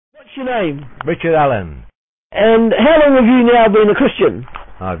What's your name? Richard Allen. And how long have you now been a Christian?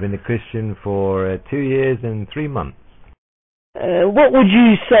 I've been a Christian for 2 years and 3 months. What would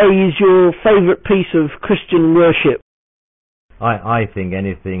you say is your favourite piece of Christian worship? I think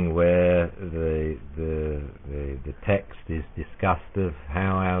anything where the text is discussed of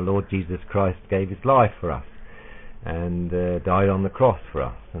how our Lord Jesus Christ gave his life for us and died on the cross for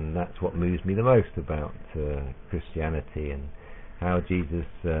us, and that's what moves me the most about Christianity, and how Jesus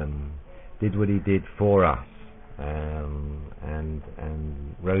did what he did for us and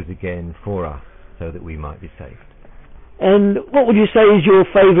rose again for us so that we might be saved. And what would you say is your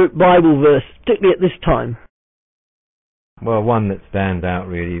favourite Bible verse, particularly at this time? Well, one that stands out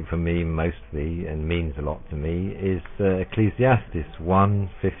really for me mostly and means a lot to me is Ecclesiastes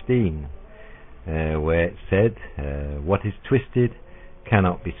 1:15, where it said, what is twisted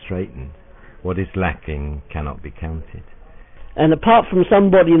cannot be straightened, what is lacking cannot be counted. And apart from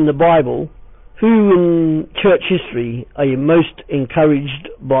somebody in the Bible, who in church history are you most encouraged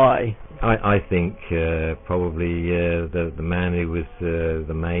by? I think probably the man who was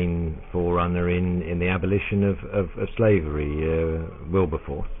the main forerunner in the abolition of slavery,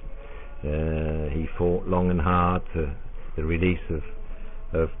 Wilberforce. He fought long and hard for the release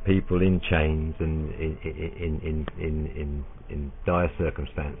of people in chains and in dire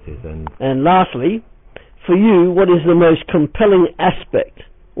circumstances. And lastly, for you, what is the most compelling aspect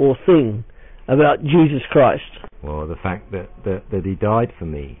or thing about Jesus Christ? Well, the fact that he died for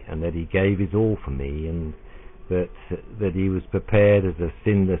me, and that he gave his all for me, and that he was prepared as a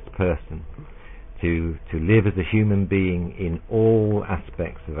sinless person to live as a human being in all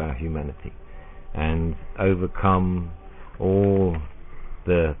aspects of our humanity and overcome all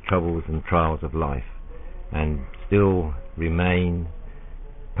the troubles and trials of life and still remain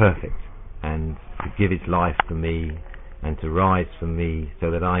perfect, and to give his life for me and to rise for me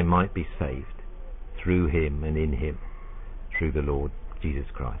so that I might be saved through him and in him, through the Lord Jesus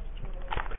Christ.